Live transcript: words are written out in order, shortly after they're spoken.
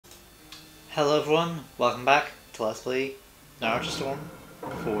Hello everyone, welcome back to Let's Play Naruto Storm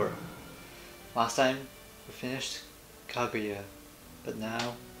 4. Last time we finished Kaguya, but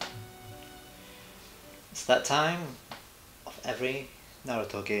now it's that time of every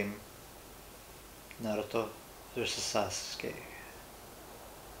Naruto game. Naruto versus Sasuke.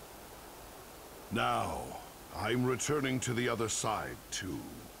 Now, I'm returning to the other side too.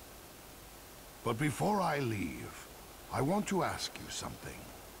 But before I leave, I want to ask you something.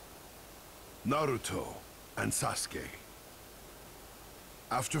 Naruto and Sasuke.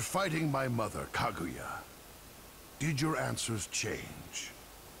 After fighting my mother, Kaguya, did your answers change?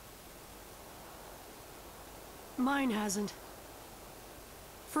 Mine hasn't.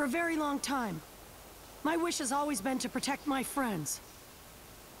 For a very long time. My wish has always been to protect my friends.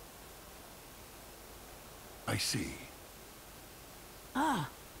 I see. Ah,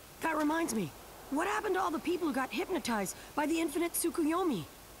 that reminds me. What happened to all the people who got hypnotized by the infinite Tsukuyomi?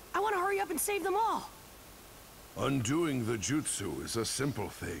 I want to hurry up and save them all. Undoing the jutsu is a simple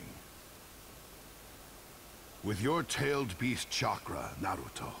thing. With your tailed beast chakra,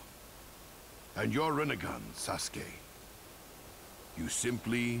 Naruto, and your Rinnegan, Sasuke, you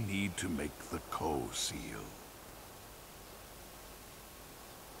simply need to make the Ko-seal.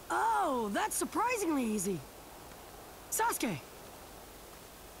 Oh, that's surprisingly easy. Sasuke.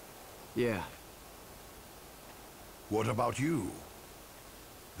 Yeah. What about you?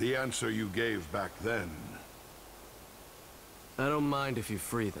 The answer you gave back then. I don't mind if you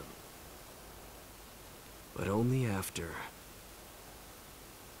free them. But only after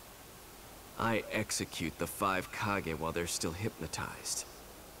I execute the 5 Kage while they're still hypnotized.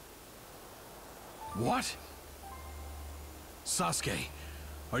 What? Sasuke,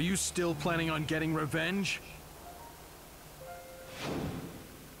 are you still planning on getting revenge?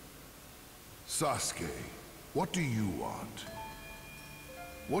 Sasuke, what do you want?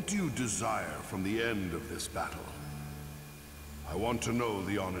 What do you desire from the end of this battle? I want to know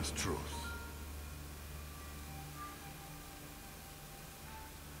the honest truth.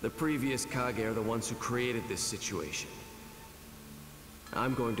 The previous Kage are the ones who created this situation.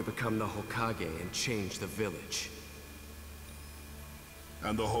 I'm going to become the Hokage and change the village.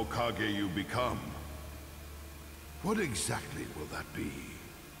 And the Hokage you become, what exactly will that be?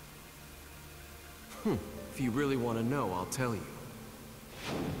 If you really want to know, I'll tell you.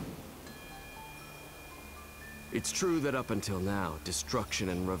 It's true that up until now, destruction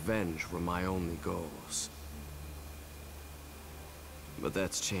and revenge were my only goals. But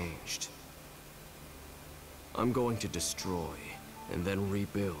that's changed. I'm going to destroy, and then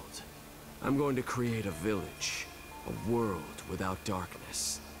rebuild. I'm going to create a village, a world without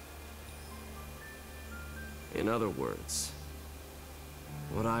darkness. In other words,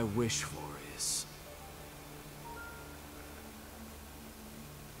 what I wish for is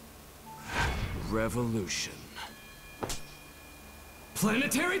revolution.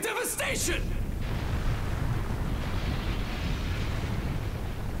 Planetary devastation!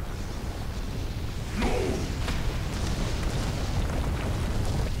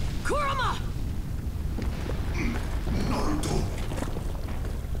 Kurama! Naruto!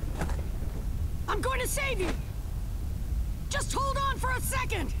 I'm going to save you! Just hold on for a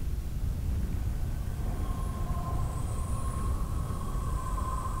second!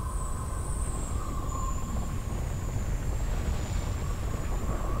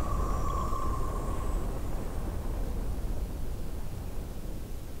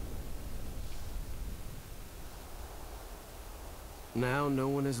 Now no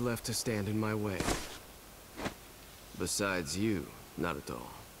one is left to stand in my way. Besides you, Naruto.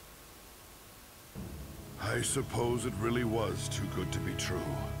 I suppose it really was too good to be true.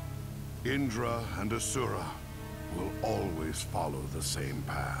 Indra and Asura will always follow the same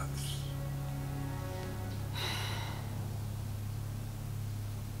paths.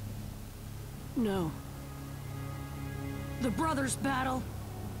 No. The brothers' battle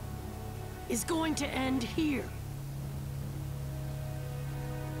is going to end here.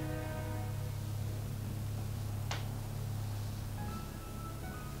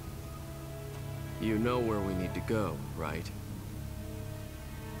 You know where we need to go, right?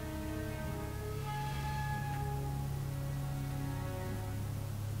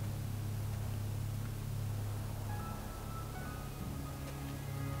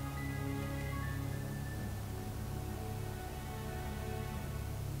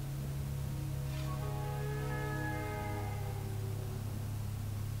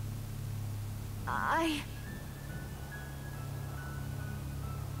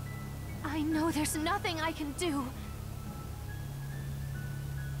 I know there's nothing I can do.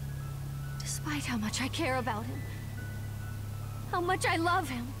 Despite how much I care about him. How much I love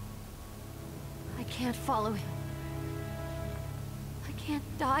him. I can't follow him. I can't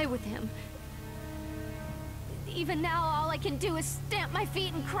die with him. Even now, all I can do is stamp my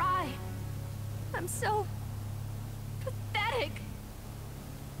feet and cry. I'm so pathetic.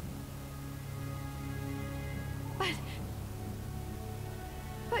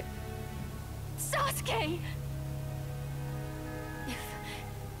 But Sasuke!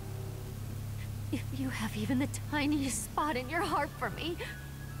 If you have even the tiniest spot in your heart for me,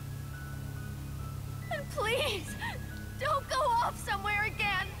 then please, don't go off somewhere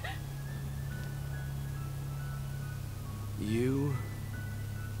again! You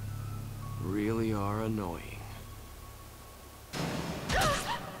really are annoying.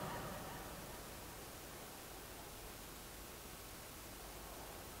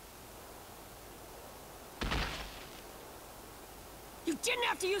 You didn't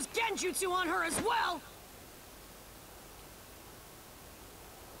have to use genjutsu on her as well!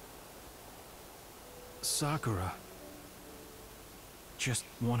 Sakura just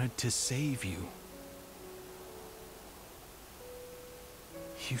wanted to save you.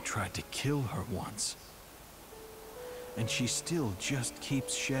 You tried to kill her once. And she still just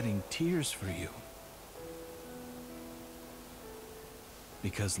keeps shedding tears for you.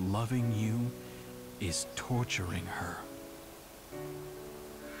 Because loving you is torturing her.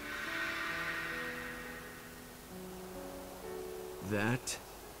 That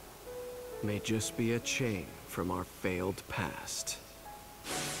may just be a chain from our failed past.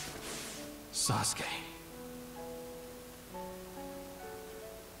 Sasuke.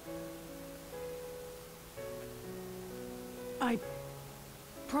 I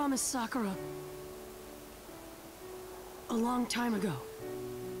promised Sakura a long time ago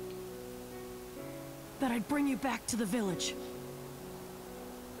that I'd bring you back to the village.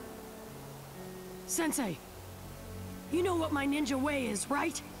 Sensei, you know what my ninja way is,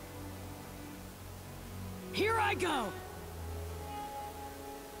 right? Here I go!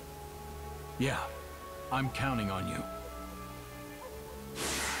 Yeah, I'm counting on you.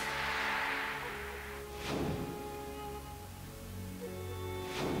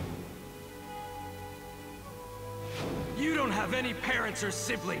 You don't have any parents or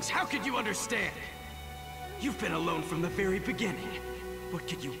siblings. How could you understand? You've been alone from the very beginning. What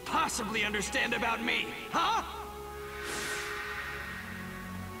could you possibly understand about me, huh?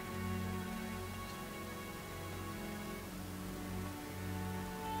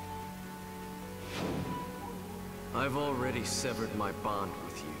 I've already severed my bond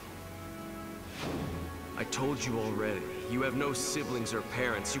with you. I told you already, you have no siblings or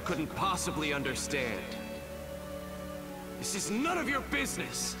parents. You couldn't possibly understand. This is none of your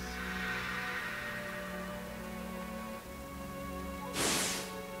business!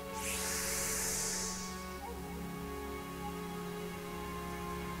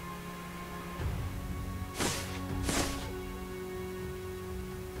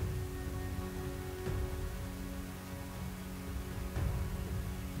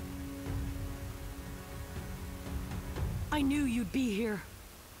 I knew you'd be here.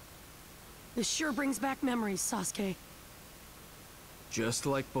 This sure brings back memories, Sasuke. Just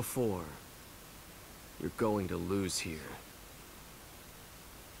like before, you're going to lose here.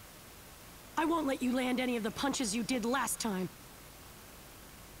 I won't let you land any of the punches you did last time.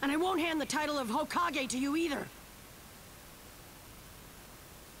 And I won't hand the title of Hokage to you either.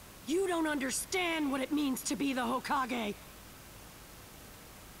 You don't understand what it means to be the Hokage.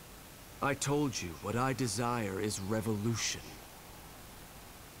 I told you, what I desire is revolution.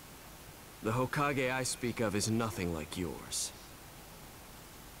 The Hokage I speak of is nothing like yours.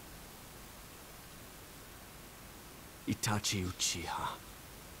 Itachi Uchiha.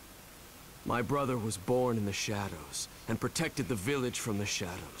 My brother was born in the shadows, and protected the village from the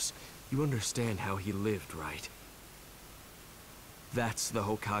shadows. You understand how he lived, right? That's the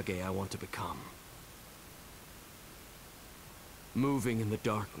Hokage I want to become. Moving in the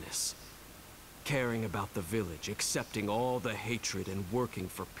darkness, caring about the village, accepting all the hatred and working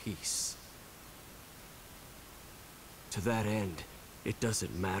for peace. To that end, it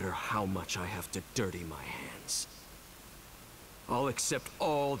doesn't matter how much I have to dirty my hands. I'll accept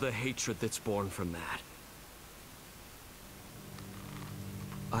all the hatred that's born from that.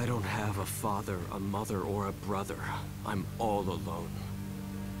 I don't have a father, a mother, or a brother. I'm all alone.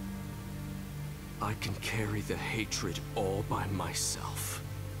 I can carry the hatred all by myself.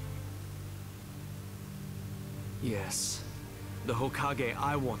 Yes, the Hokage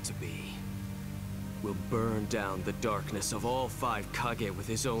I want to be will burn down the darkness of all 5 Kage with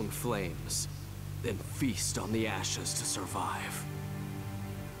his own flames, then feast on the ashes to survive.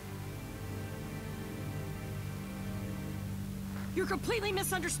 You're completely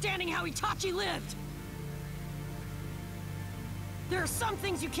misunderstanding how Itachi lived. There are some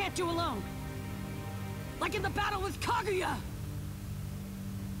things you can't do alone. Like in the battle with Kaguya!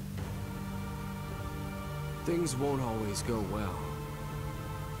 Things won't always go well.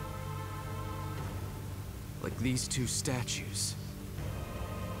 Like these two statues.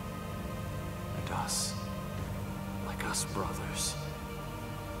 And us. Like us brothers.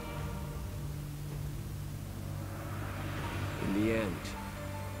 In the end,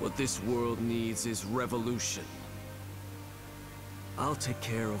 what this world needs is revolution. I'll take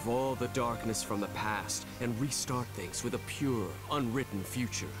care of all the darkness from the past and restart things with a pure, unwritten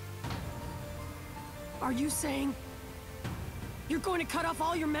future. Are you saying you're going to cut off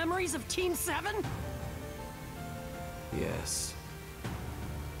all your memories of Team 7? Yes.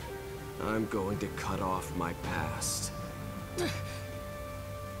 I'm going to cut off my past.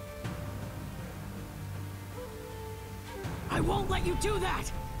 I won't let you do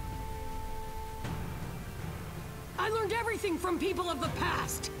that! I learned everything from people of the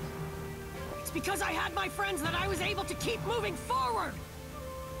past! It's because I had my friends that I was able to keep moving forward!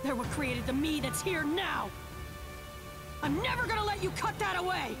 They're what created the me that's here now! I'm never gonna let you cut that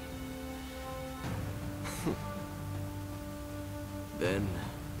away! Then,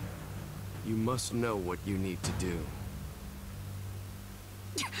 you must know what you need to do.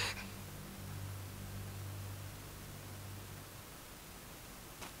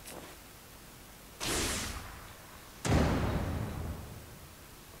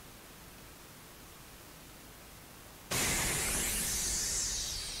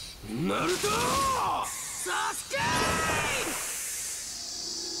 Naruto! Sasuke!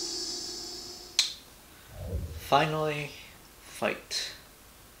 Finally, fight.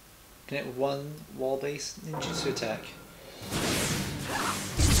 Connect one wall-based ninjutsu attack.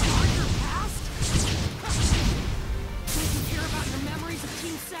 Your past? Did you hear about your memories of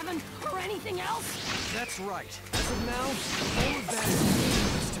Team 7 or anything else? That's right. As of now, all of that is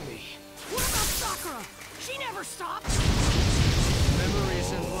meaningless to me. What about Sakura? She never stopped!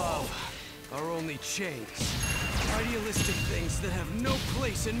 Memories and love are only chains. Idealistic things that have no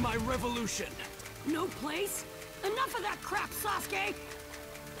place in my revolution. No place? Enough of that crap, Sasuke!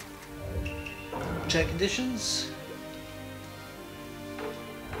 Check conditions.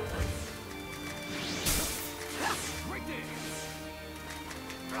 Right there.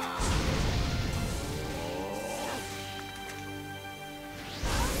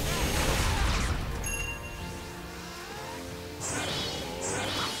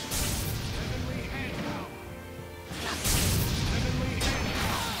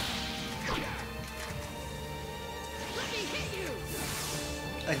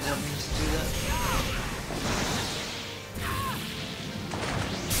 I did not mean to do that.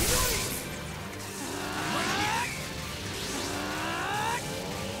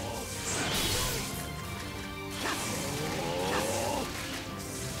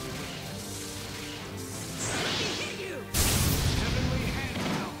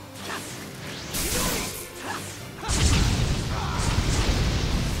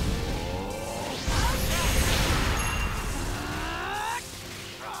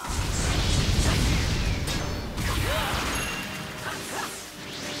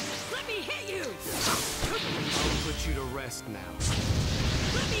 You to rest now.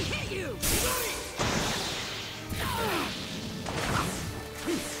 Let me hit you!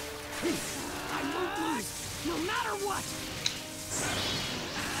 I won't lose, no matter what!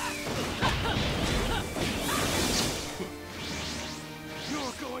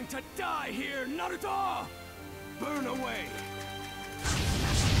 You're going to die here, Naruto! Burn away!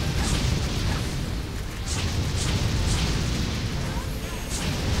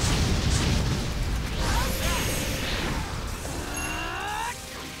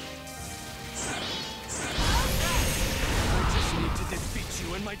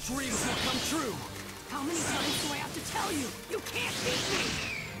 And my dreams will come true! How many times do I have to tell you? You can't beat me!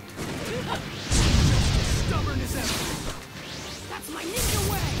 Just as stubborn as ever! That's my ninja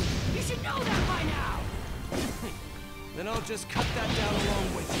way! You should know that by now! Then I'll just cut that down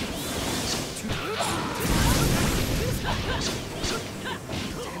along with you. Damn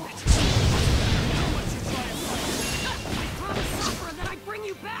it! How much you try and fight? I promised Sakura that I'd bring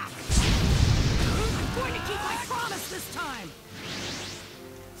you back! I'm going to keep my promise this time!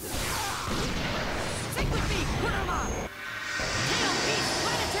 Sing with me, Kurama! Tail Beast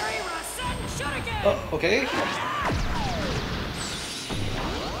Planetary Rasen Shuriken! Oh, okay.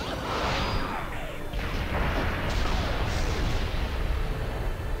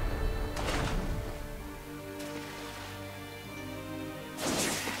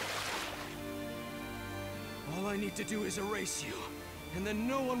 All I need need to do is erase you, and then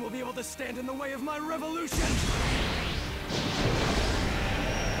no one will be able to stand in the way of my revolution!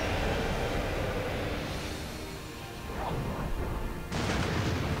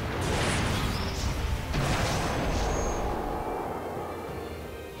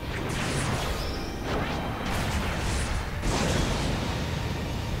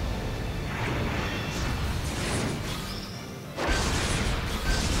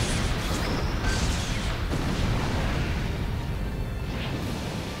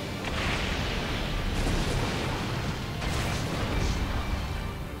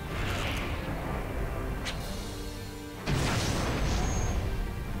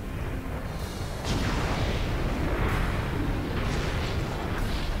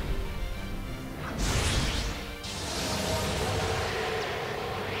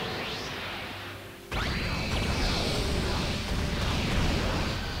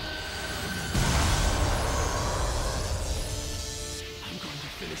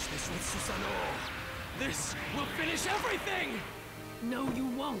 This will finish everything! No, you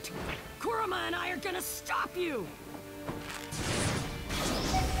won't. Kurama and I are gonna stop you!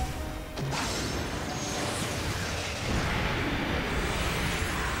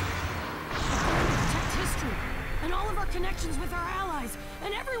 Protect history, and all of our connections with our allies,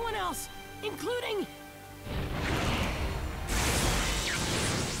 and everyone else, including...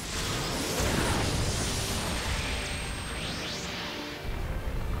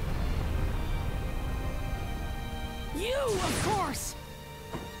 you, of course!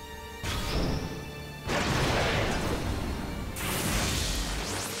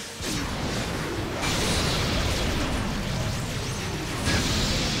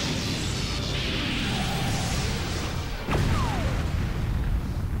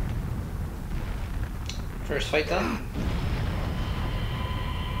 First fight done.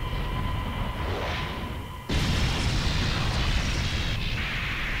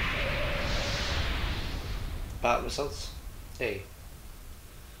 Battle results. A.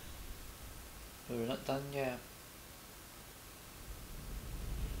 We're not done yet.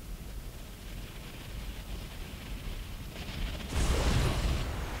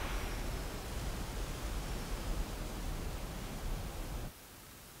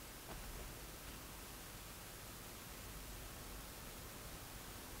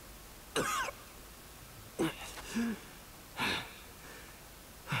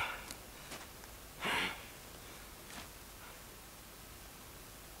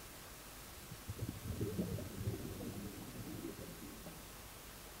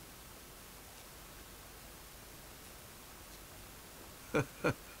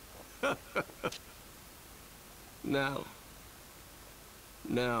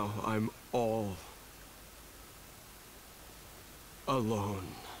 Now I'm all alone.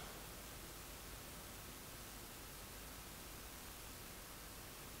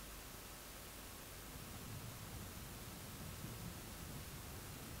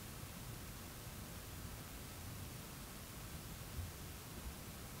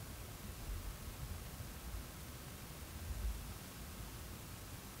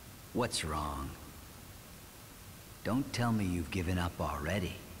 What's wrong? Don't tell me you've given up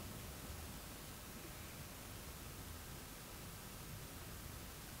already.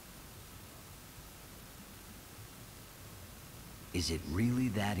 Is it really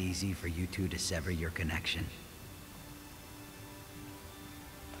that easy for you two to sever your connection?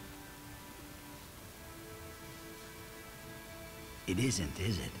 It isn't,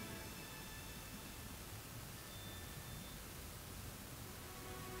 is it?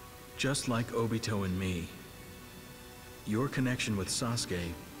 Just like Obito and me, your connection with Sasuke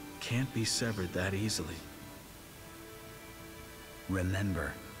can't be severed that easily.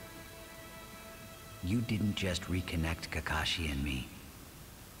 Remember, you didn't just reconnect Kakashi and me.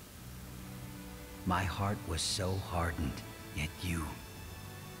 My heart was so hardened, yet you.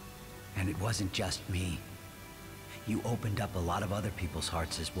 And it wasn't just me. You opened up a lot of other people's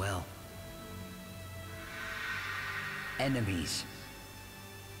hearts as well. Enemies.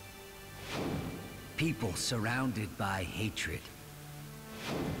 People surrounded by hatred.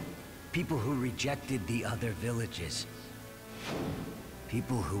 People who rejected the other villages.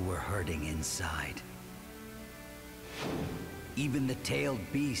 People who were hurting inside. Even the tailed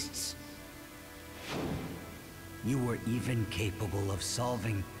beasts. You were even capable of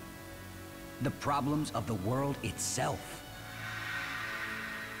solving the problems of the world itself.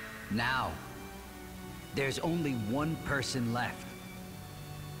 Now, there's only one person left.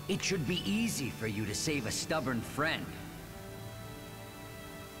 It should be easy for you to save a stubborn friend.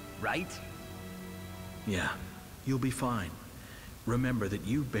 Right? Yeah, you'll be fine. remember that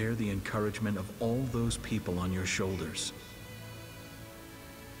you bear the encouragement of all those people on your shoulders.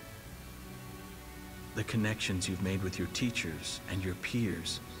 The connections you've made with your teachers and your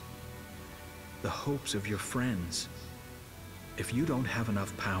peers. The hopes of your friends. If you don't have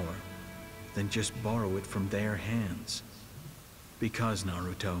enough power, then just borrow it from their hands. Because,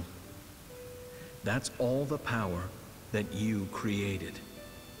 Naruto, that's all the power that you created.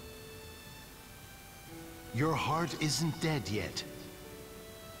 Your heart isn't dead yet.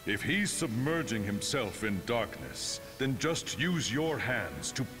 If he's submerging himself in darkness, then just use your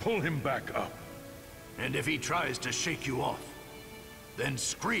hands to pull him back up. And if he tries to shake you off, then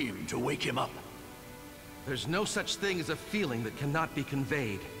scream to wake him up. There's no such thing as a feeling that cannot be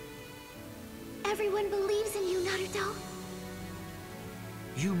conveyed. Everyone believes in you, Naruto.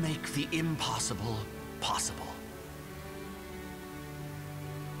 You make the impossible possible.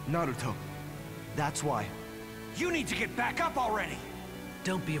 Naruto, that's why. You need to get back up already!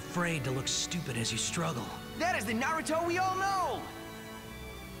 Don't be afraid to look stupid as you struggle. That is the Naruto we all know!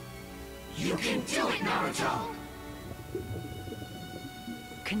 You can do it, Naruto!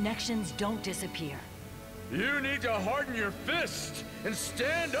 Connections don't disappear. You need to harden your fist and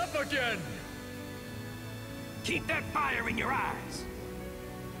stand up again! Keep that fire in your eyes!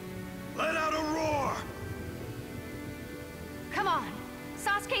 Let out a roar! Come on.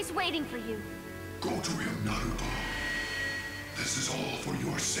 Sasuke's waiting for you. Go to him, Naruto. This is all for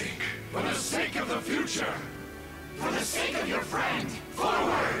your sake. For the sake of the future! For the sake of your friend!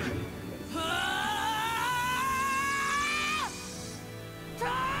 Forward!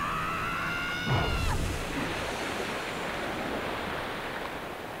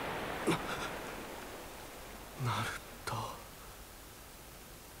 Naruto.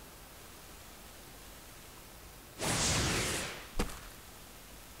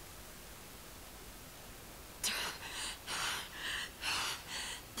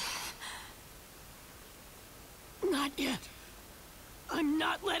 Not yet. I'm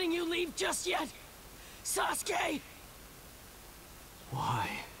not letting you leave just yet. Sasuke! Why?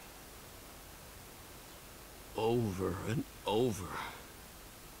 Over and over.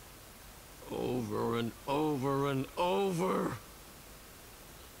 Over and over and over.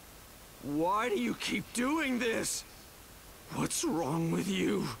 Why do you keep doing this? What's wrong with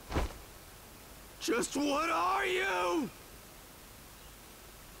you? Just what are you?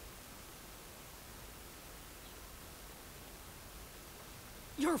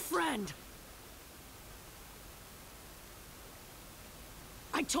 Your friend.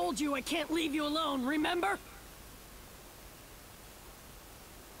 I told you I can't leave you alone, remember?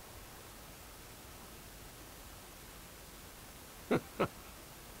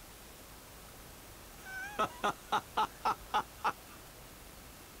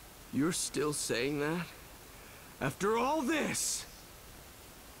 You're still saying that? After all this?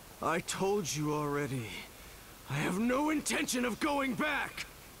 I told you already. I have no intention of going back!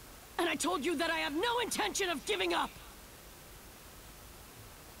 And I told you that I have no intention of giving up!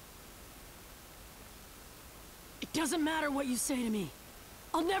 It doesn't matter what you say to me.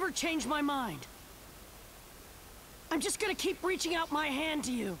 I'll never change my mind. I'm just gonna keep reaching out my hand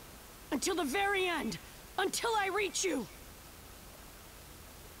to you. Until the very end. Until I reach you.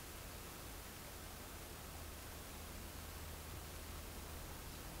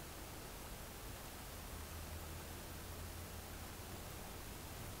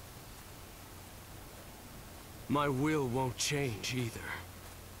 My will won't change either.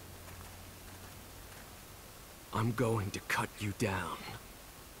 I'm going to cut you down.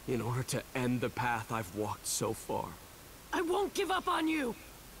 In order to end the path I've walked so far. I won't give up on you!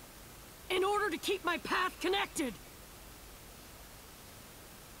 In order to keep my path connected!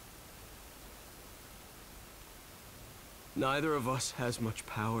 Neither of us has much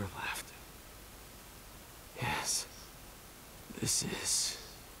power left. Yes, this is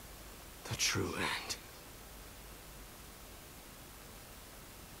the true end.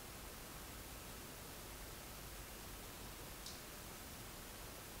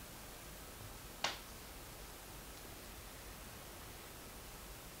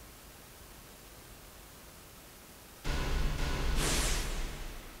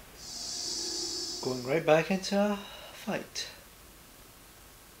 Going right back into a fight.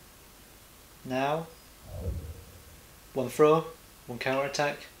 Now, one throw, one counter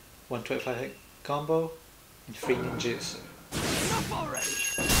attack, one 25 hit combo, and 3 ninjutsu. Enough already!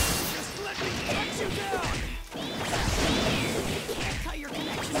 Just let me cut you down! You can't cut your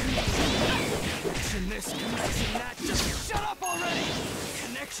connection to me! Connection this, connection that, just shut up already!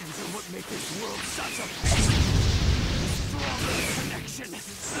 Connections are what make this world such a pain! The stronger the connection,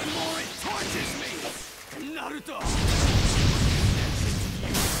 the more it tortures me! Naruto!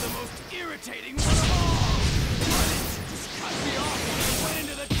 the most irritating one of all! Why didn't you just cut me off when I went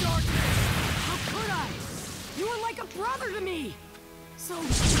into the darkness? How could I? You were like a brother to me! So,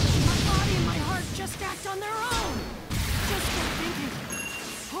 my body and my heart just act on their own. Just kept thinking,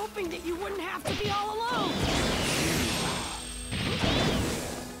 hoping that you wouldn't have to be all alone.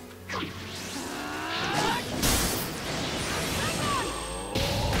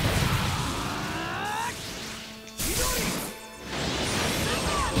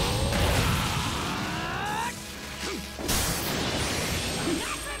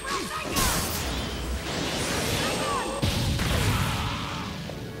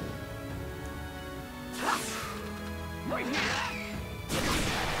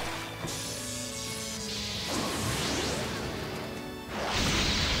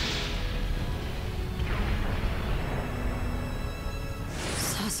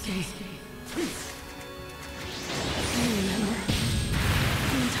 Sasuke. I remember.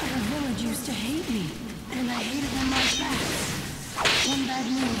 The entire village used to hate me, and I hated them right back. One bad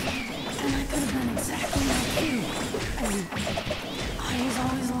move, and I could have been exactly like you. And I was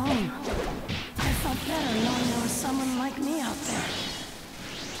always alone. I felt better knowing there was someone like me out there.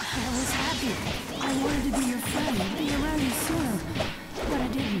 I was happy. I wanted to be your friend, be around you sooner, but I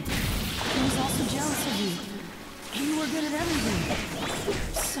didn't. I was also jealous of you. You were good at everything.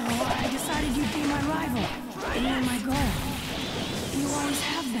 So I decided you'd be my rival. And my goal. You always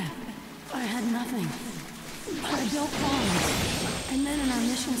have that. I had nothing. But I built bonds. And then in our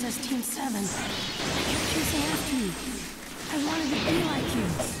missions as Team 7, I kept chasing after you. I wanted to be like you.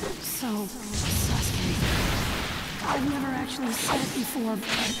 So, Sasuke, I've never actually said it before, but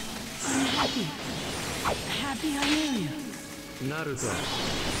I'm happy. Happy I knew you. Naruto,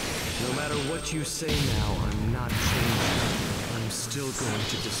 no matter what you say now, I'm not changing. I'm still going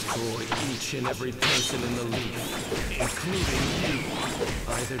to destroy each and every person in the League, including you.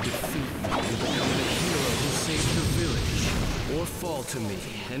 Either defeat me and become the hero who saved the village, or fall to me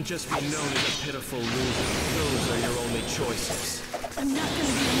and just be known as a pitiful loser. Those are your only choices. I'm not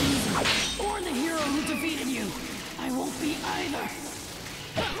gonna be a loser, or the hero who defeated you. I won't be either.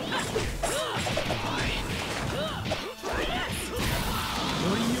 Fine.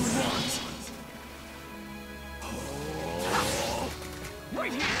 What do you want?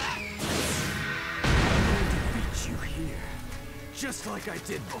 Right here! I'm going to beat you here, just like I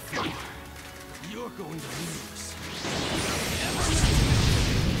did before. You're going to lose.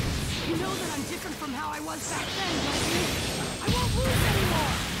 You know that I'm different from how I was back then, don't you? I won't lose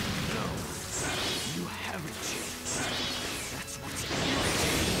anymore! No, you haven't changed. That's what's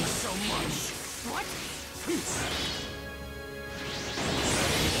irritating me so much. What? You've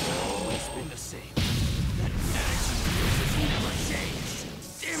always been the same. That attitude of yours has never changed.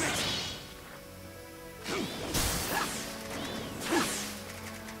 Damn it!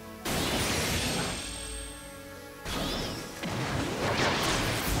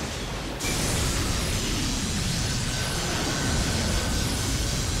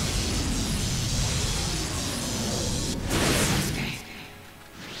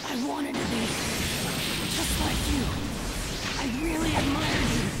 I wanted to be just like you. I really admired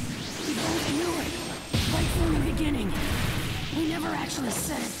you. We both knew it, right from the beginning. We never actually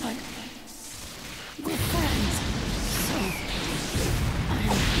said it, but we're friends. So I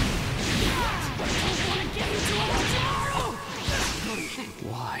don't want to get you to Orochimaru!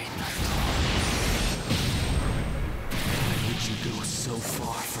 Why? Why would you go so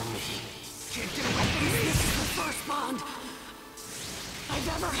far from me? Can't get away from me. This is the first bond I've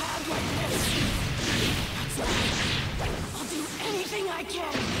ever had like this. That's why I'll do anything I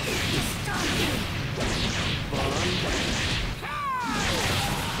can to stop you. Bond?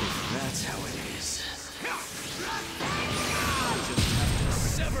 That's how it is. I just have to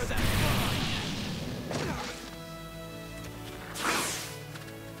sever that bond.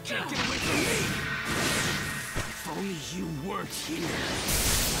 Can't get away from me. If only you weren't here.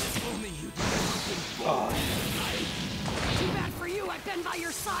 If only you'd never been born. Too bad for you, I've been by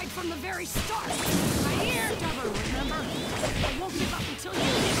your side from the very start. Right here, Dever, remember? I won't give up until you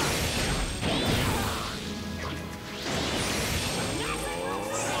give up.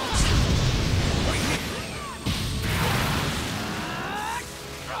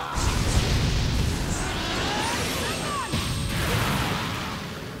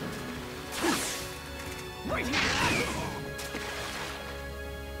 Right here!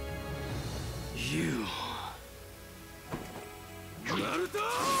 You... Naruto!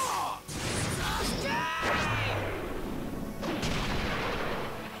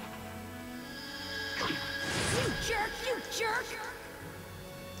 You jerk, you jerk!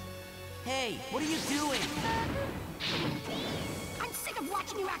 Hey, what are you doing? I'm sick of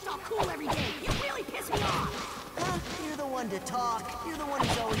watching you act all cool every day. You really piss me off. Huh? You're the one to talk. You're the one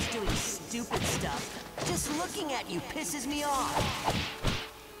who's always doing stupid stuff. Just looking at you pisses me off.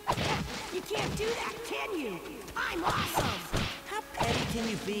 You can't do that, can you? I'm awesome. How petty can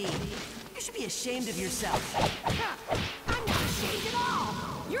you be? You should be ashamed of yourself. I'm not ashamed at all.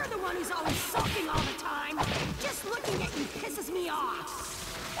 You're the one who's always sulking all the time. Just looking at you pisses me off.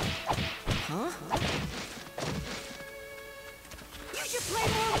 Huh? You should play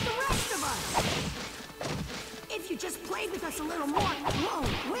more with the rest of us. If you just played with us a little more...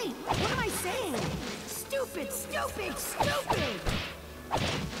 Whoa, wait, what am I saying? Stupid, stupid, stupid!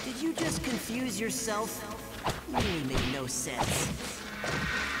 Did you just confuse yourself? Really made no sense.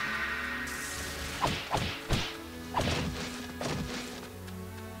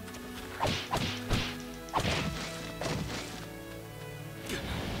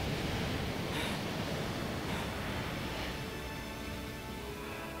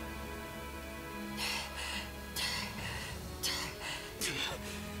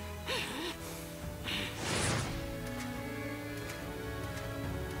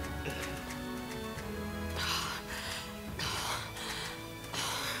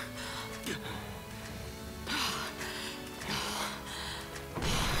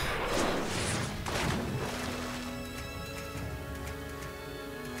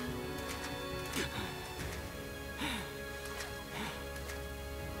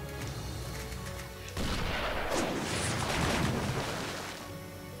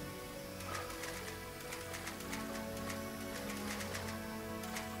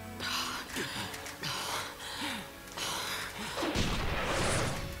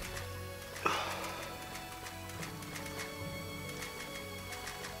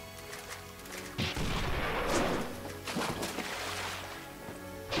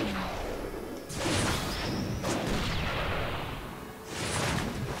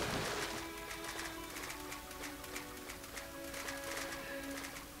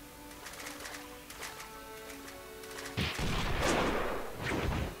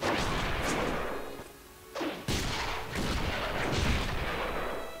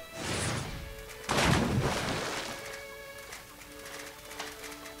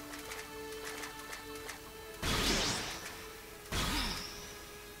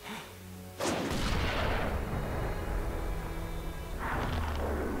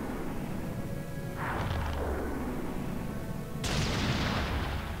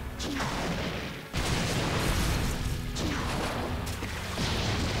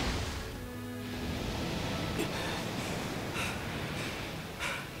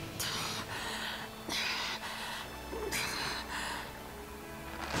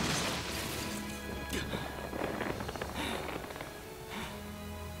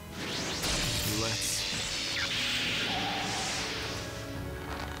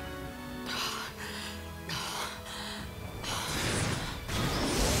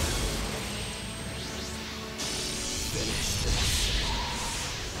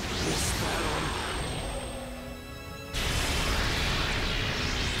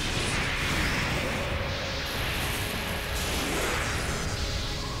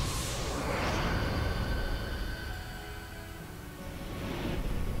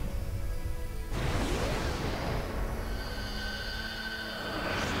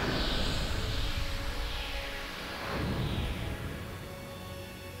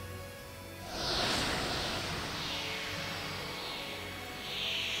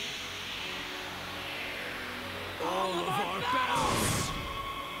 All of our battles!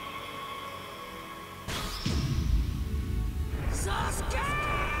 Sasuke!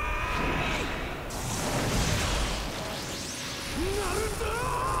 Naruto!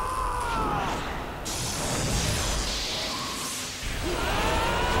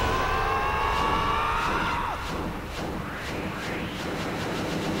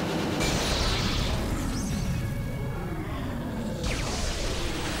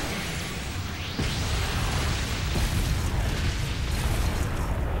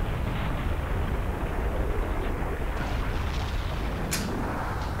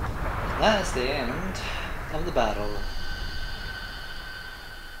 That's the end of the battle.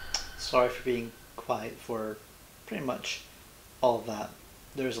 Sorry for being quiet for pretty much all of that.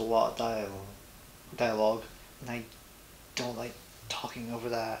 There's a lot of dialogue, and I don't like talking over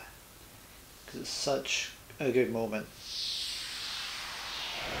that because it's such a good moment.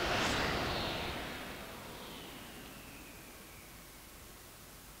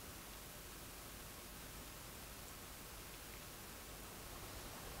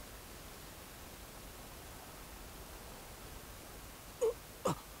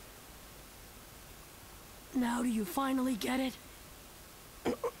 Now do you finally get it?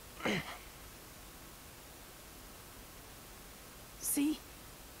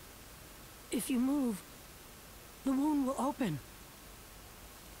 If you move, the wound will open.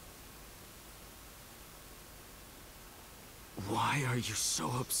 Why are you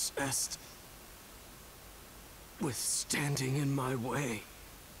so obsessed with standing in my way?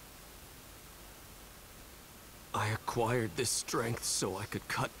 I acquired this strength so I could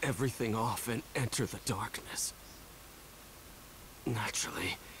cut everything off and enter the darkness.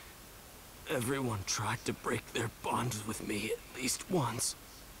 Naturally, everyone tried to break their bonds with me at least once.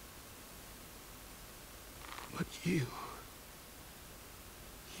 But you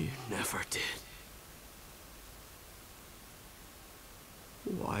never did.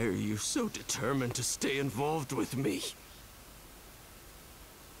 Why are you so determined to stay involved with me?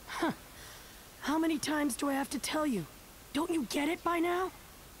 Huh. How many times do I have to tell you? Don't you get it by now?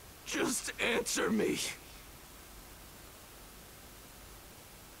 Just answer me.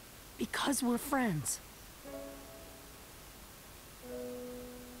 Because we're friends.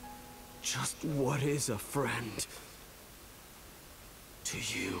 Just what is a friend to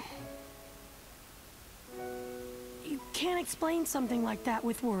you? You can't explain something like that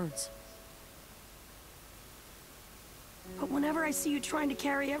with words. But whenever I see you trying to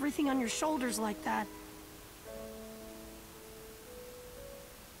carry everything on your shoulders like that,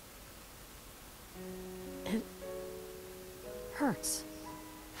 it hurts.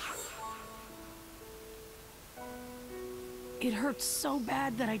 It hurts so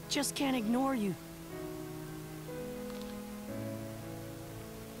bad that I just can't ignore you.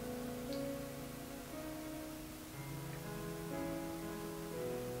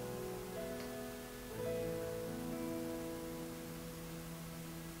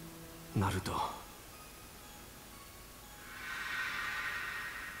 Naruto.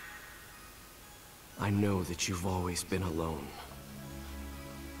 I know that you've always been alone.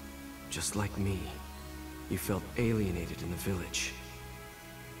 Just like me, you felt alienated in the village.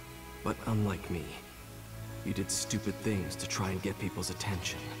 But unlike me, you did stupid things to try and get people's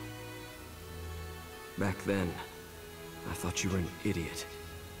attention. Back then, I thought you were an idiot,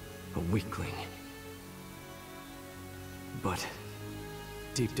 a weakling. But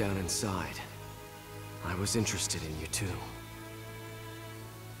deep down inside, I was interested in you too.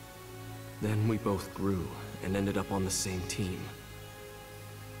 Then we both grew and ended up on the same team.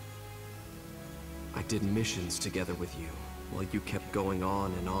 I did missions together with you, while you kept going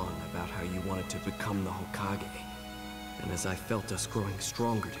on and on about how you wanted to become the Hokage. And as I felt us growing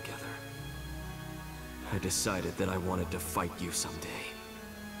stronger together, I decided that I wanted to fight you someday.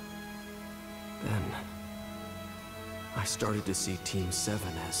 Then, I started to see Team 7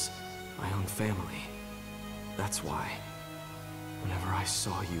 as my own family. That's why, whenever I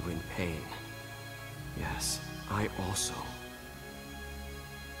saw you in pain, yes, I also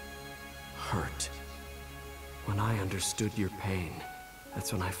hurt. When I understood your pain,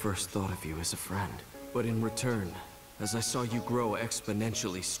 that's when I first thought of you as a friend. But in return, as I saw you grow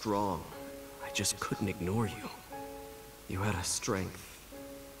exponentially strong, I just couldn't ignore you. You had a strength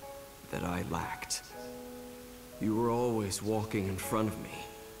that I lacked. You were always walking in front of me,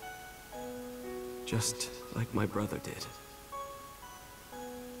 just like my brother did.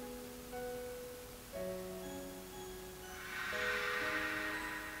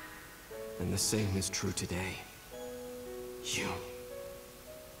 And the same is true today. You.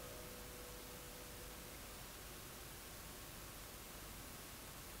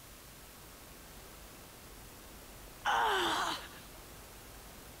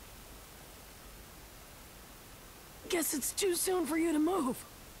 Guess it's too soon for you to move.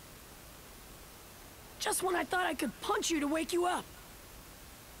 Just when I thought I could punch you to wake you up.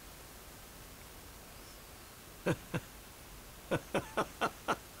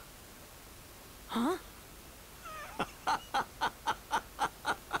 Huh?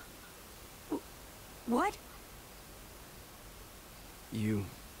 What? You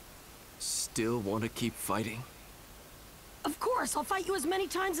still want to keep fighting? Of course, I'll fight you as many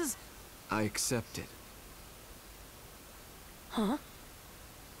times as... I accept it. Huh?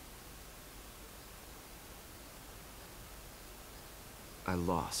 I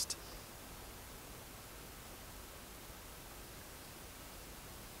lost.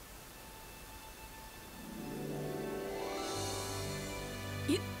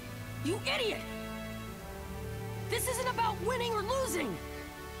 You idiot! This isn't about winning or losing!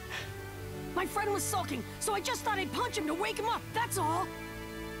 My friend was sulking, so I just thought I'd punch him to wake him up, that's all!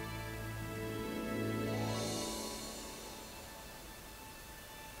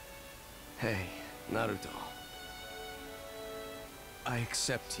 Hey, Naruto. I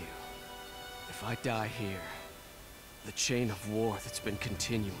accept you. If I die here, the chain of war that's been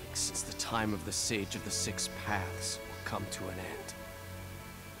continuing since the time of the Sage of the Six Paths will come to an end.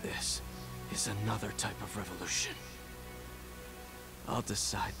 This is another type of revolution. I'll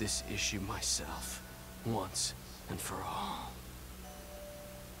decide this issue myself, once and for all.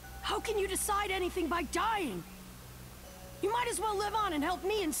 How can you decide anything by dying? You might as well live on and help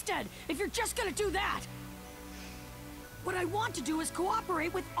me instead, if you're just gonna do that. What I want to do is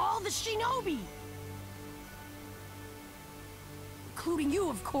cooperate with all the shinobi. Including you,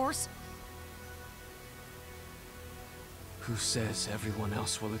 of course. Who says everyone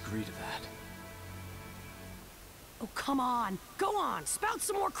else will agree to that? Oh, come on. Go on, spout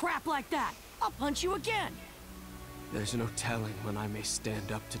some more crap like that. I'll punch you again. There's no telling when I may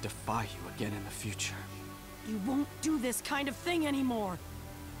stand up to defy you again in the future. You won't do this kind of thing anymore.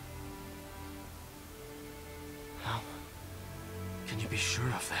 How can you be sure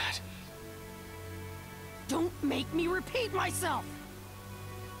of that? Don't make me repeat myself!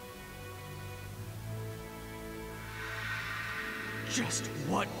 Just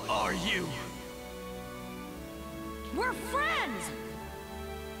what are you? We're friends!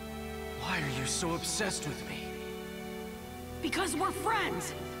 Why are you so obsessed with me? Because we're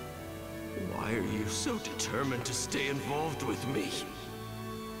friends! Why are you so determined to stay involved with me?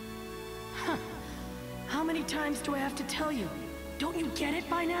 Huh. How many times do I have to tell you? Don't you get it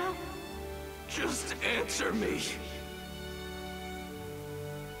by now? Just answer me!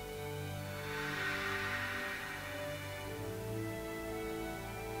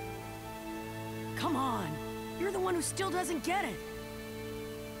 Come on. You're the one who still doesn't get it.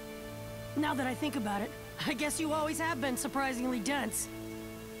 Now that I think about it, I guess you always have been surprisingly dense.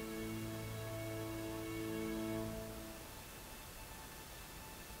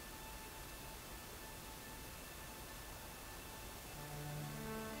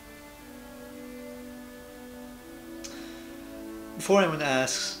 Before anyone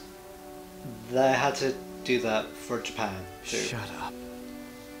asks, I had to do that for Japan too. Shut up,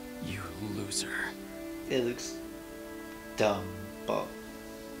 you loser. It looks dumb, but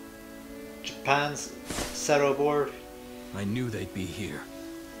Japan's Zero board. I knew they'd be here.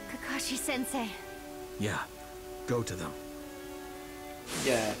 Kakashi-sensei. Yeah, go to them.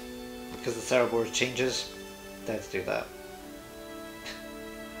 Yeah, because the Zero board changes. Let's do that.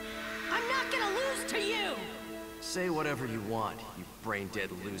 I'm not gonna lose to you! Say whatever you want, you brain-dead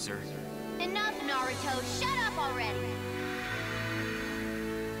loser. Enough, Naruto. Shut up already.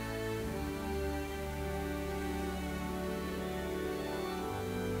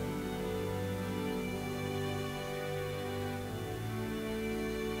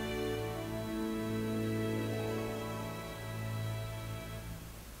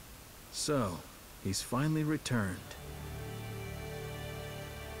 So, he's finally returned.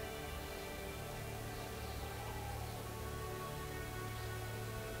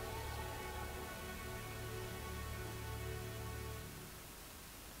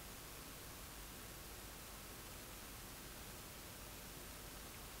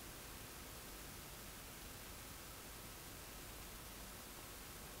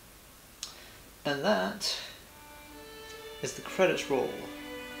 And that is the credits roll.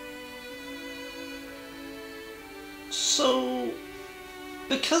 So,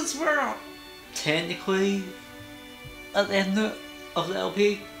 because we're technically at the end of the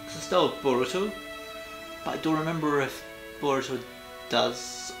LP, because it's still Boruto, but I don't remember if Boruto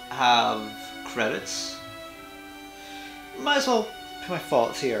does have credits. Might as well put my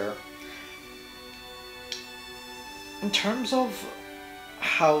thoughts here. In terms of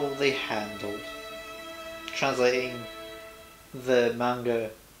how they handled translating the manga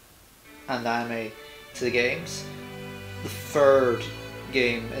and anime to the games, the third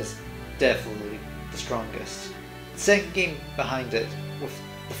game is definitely the strongest. The second game behind it, with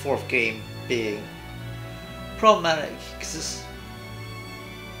the fourth game being problematic, because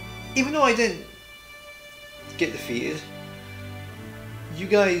even though I didn't get defeated, you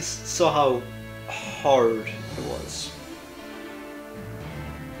guys saw how hard it was.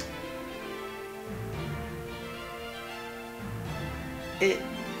 It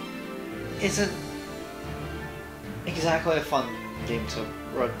isn't exactly a fun game to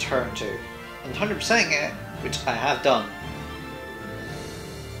return to, and 100%ing it, which I have done,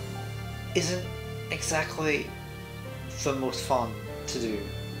 isn't exactly the most fun to do.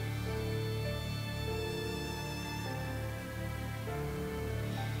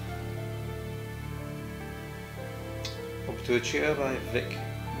 Obtuacia by Vic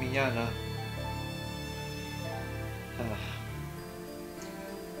Mignogna.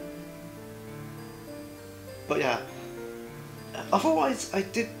 But yeah, otherwise I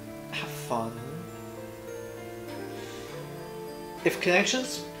did have fun. If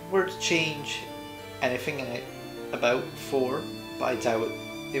connections were to change anything in it about 4, but I doubt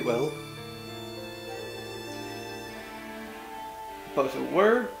it will, But if it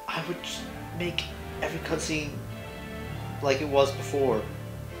were, I would just make every cutscene like it was before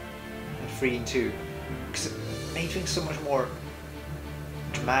in 3 and 2. Because it made things so much more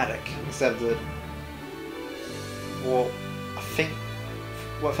dramatic instead of the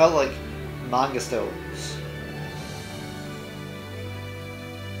what felt like manga styles.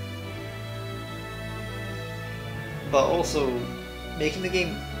 But also making the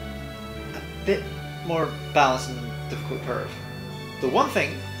game a bit more balanced and difficult curve. The one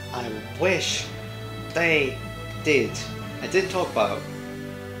thing I wish they did, I did talk about,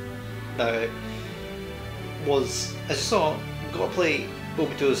 was, as you saw, you gotta play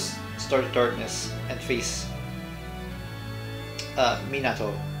Obito's Start of Darkness and face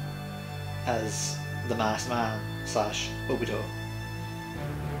Minato as the masked man / Obito.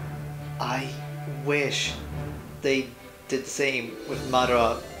 I wish they did the same with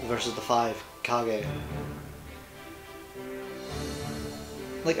Madara versus the 5 Kage.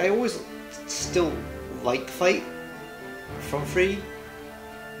 Like, I always still like the fight from 3,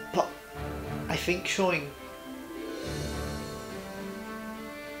 but I think showing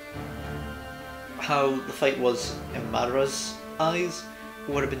how the fight was in Madara's eyes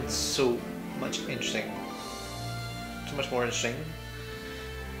would have been so much interesting. So much more interesting.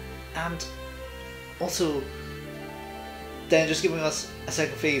 And also then just giving us a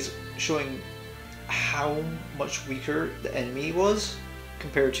second phase showing how much weaker the enemy was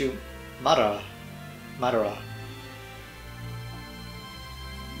compared to Madara.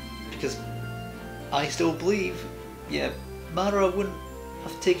 Because I still believe, yeah, Madara wouldn't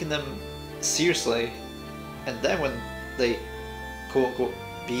have taken them seriously, and then when they quote-unquote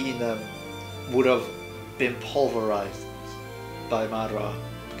beaten them, would have been pulverized by Madara,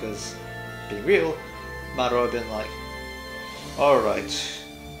 because being real, Madara would have been like, alright,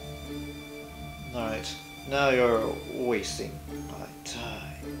 now you're wasting my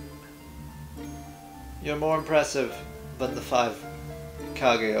time. You're more impressive than the 5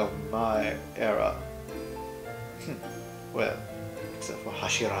 Kage of my era. Well, except for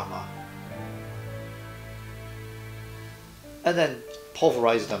Hashirama. And then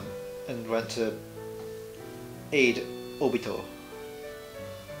pulverized them and went to aid Obito.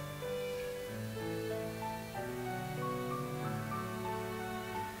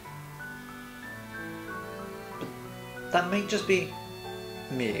 But that may just be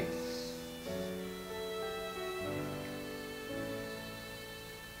me.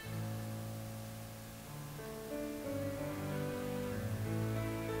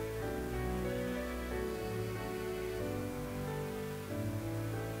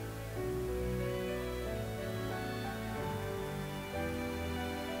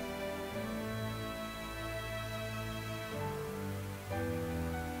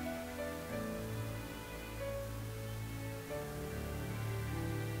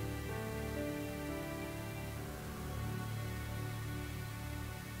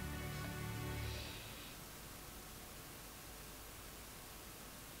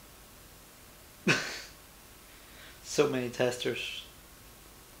 So many testers.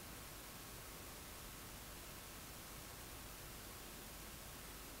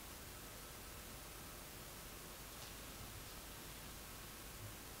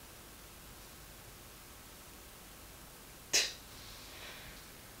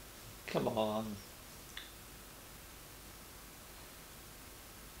 Come on.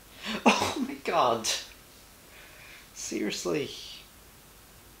 Oh my god. Seriously.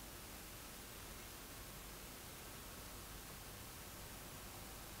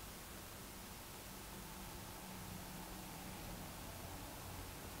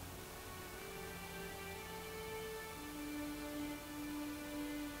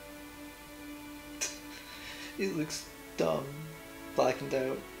 It looks dumb, blackened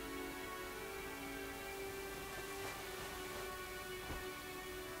out.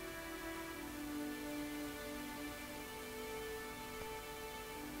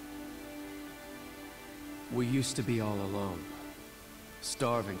 We used to be all alone,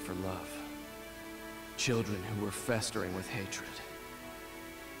 starving for love. Children who were festering with hatred.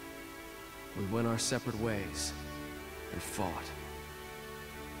 We went our separate ways and fought.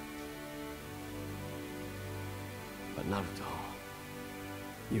 But Naruto,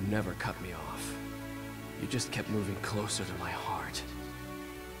 you never cut me off. You just kept moving closer to my heart.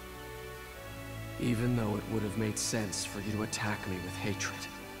 Even though it would have made sense for you to attack me with hatred.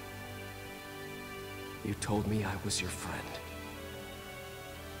 You told me I was your friend.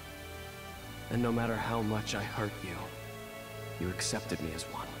 And no matter how much I hurt you, you accepted me as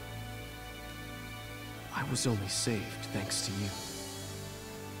one. I was only saved thanks to you.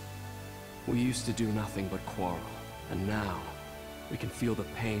 We used to do nothing but quarrel, and now We can feel the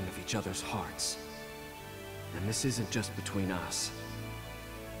pain of each other's hearts. And this isn't just between us.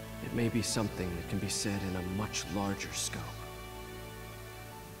 It may be something that can be said in a much larger scope.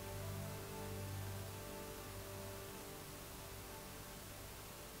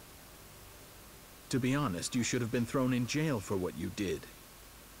 To be honest, you should have been thrown in jail for what you did.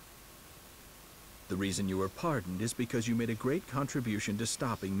 The reason you were pardoned is because you made a great contribution to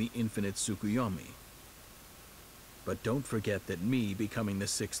stopping the infinite Tsukuyomi. But don't forget that me becoming the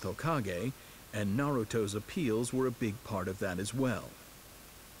 6th Hokage and Naruto's appeals were a big part of that as well.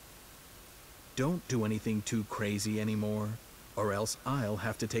 Don't do anything too crazy anymore, or else I'll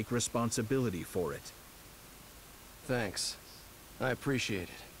have to take responsibility for it. Thanks. I appreciate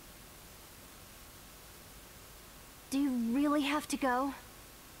it. Do you really have to go?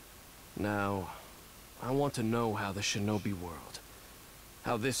 Now, I want to know how the shinobi world,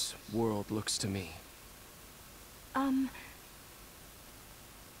 how this world looks to me.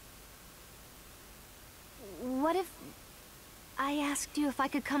 What if I asked you if I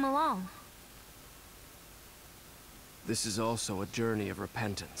could come along? This is also a journey of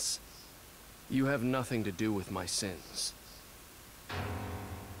repentance. You have nothing to do with my sins.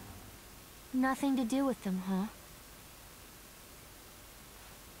 Nothing to do with them, huh?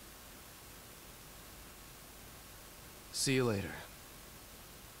 See you later.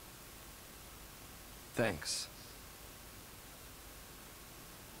 Thanks.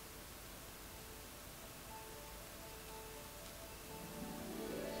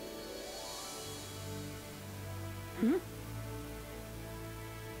 Hmm?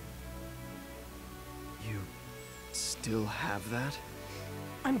 You still have that?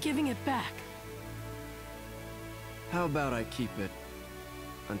 I'm giving it back. How about I keep it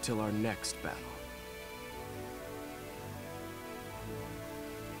until our next battle?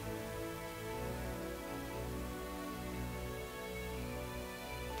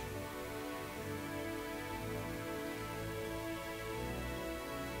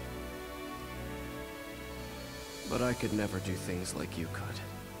 But I could never do things like you could.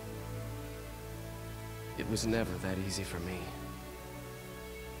 It was never that easy for me.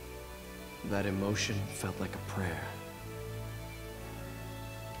 That emotion felt like a prayer.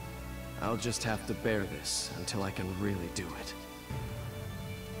 I'll just have to bear this until I can really do it.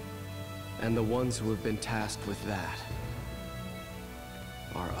 And the ones who have been tasked with that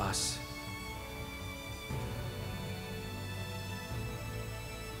are us.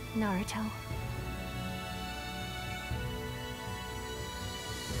 Naruto.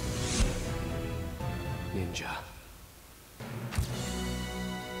 Ninja.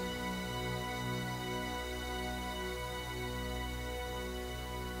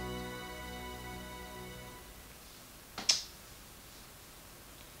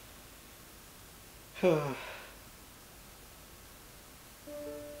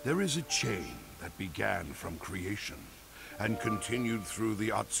 There is a chain that began from creation and continued through the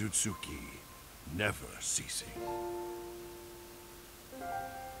Otsutsuki, never ceasing.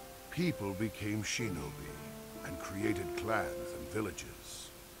 People became shinobi and created clans and villages,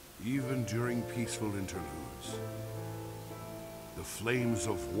 even during peaceful interludes. The flames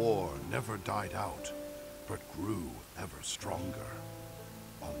of war never died out, but grew ever stronger,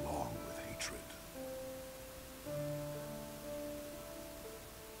 along with hatred.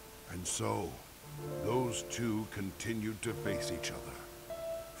 And so, those two continued to face each other,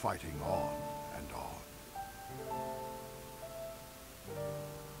 fighting on and on.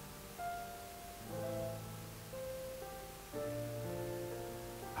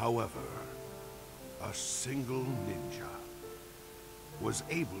 However, a single ninja was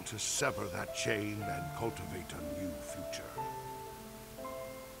able to sever that chain and cultivate a new future.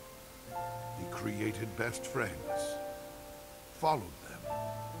 He created best friends, followed them,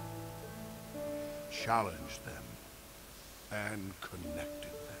 challenged them, and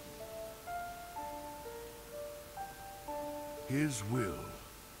connected them. His will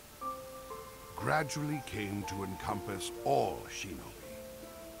gradually came to encompass all shinobi,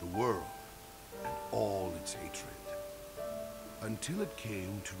 the world, and all its hatred, until it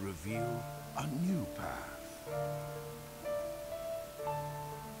came to reveal a new path.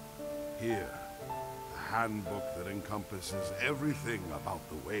 Here, a handbook that encompasses everything about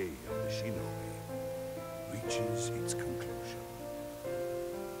the way of the shinobi reaches its conclusion.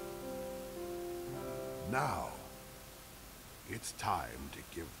 Now, it's time to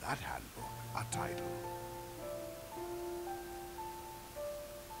give that handbook a title.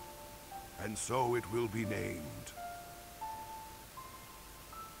 And so it will be named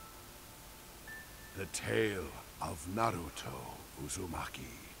The Tale of Naruto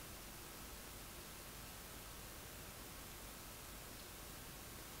Uzumaki.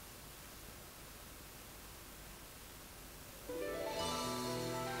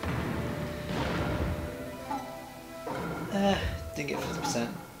 Didn't get 50%.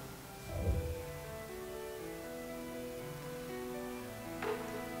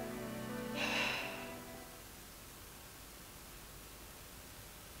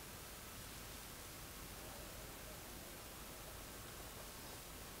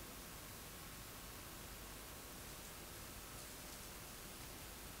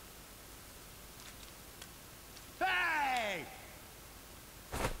 Hey!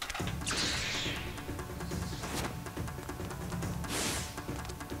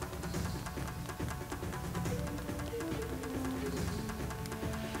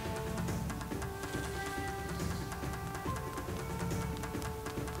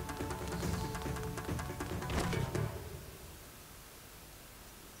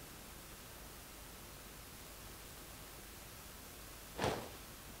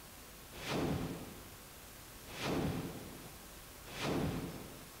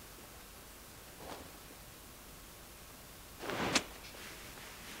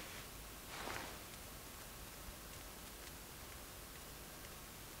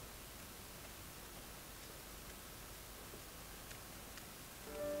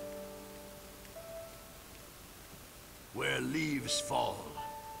 Where leaves fall,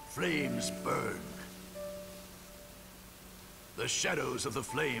 flames burn. The shadows of the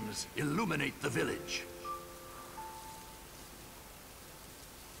flames illuminate the village.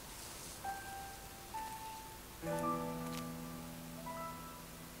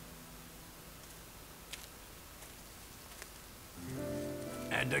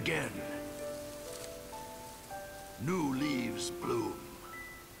 And again, new leaves bloom.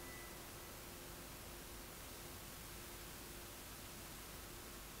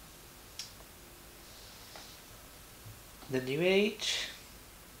 The new age,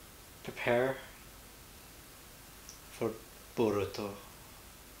 prepare for Boruto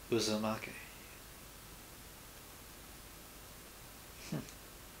Uzumaki.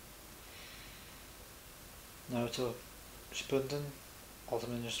 Naruto Shippuden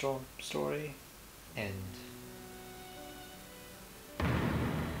Ultimate Ninja Storm story end.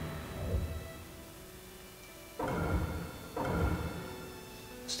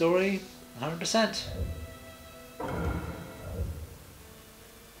 Story 100%.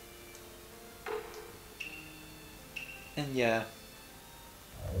 And yeah.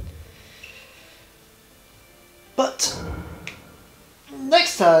 But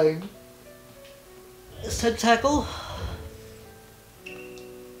next time it's time to tackle.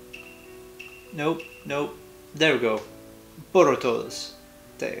 Nope. There we go. Boruto's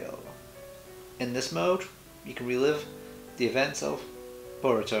Tale. In this mode, you can relive the events of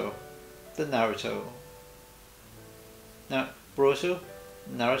Boruto, the Naruto. Now, Naruto,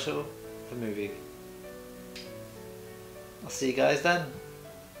 the movie. I'll see you guys then.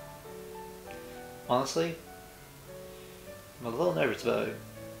 Honestly, I'm a little nervous about it.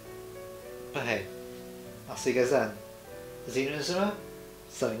 But hey, I'll see you guys then. Xenozuma,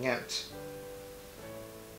 signing out.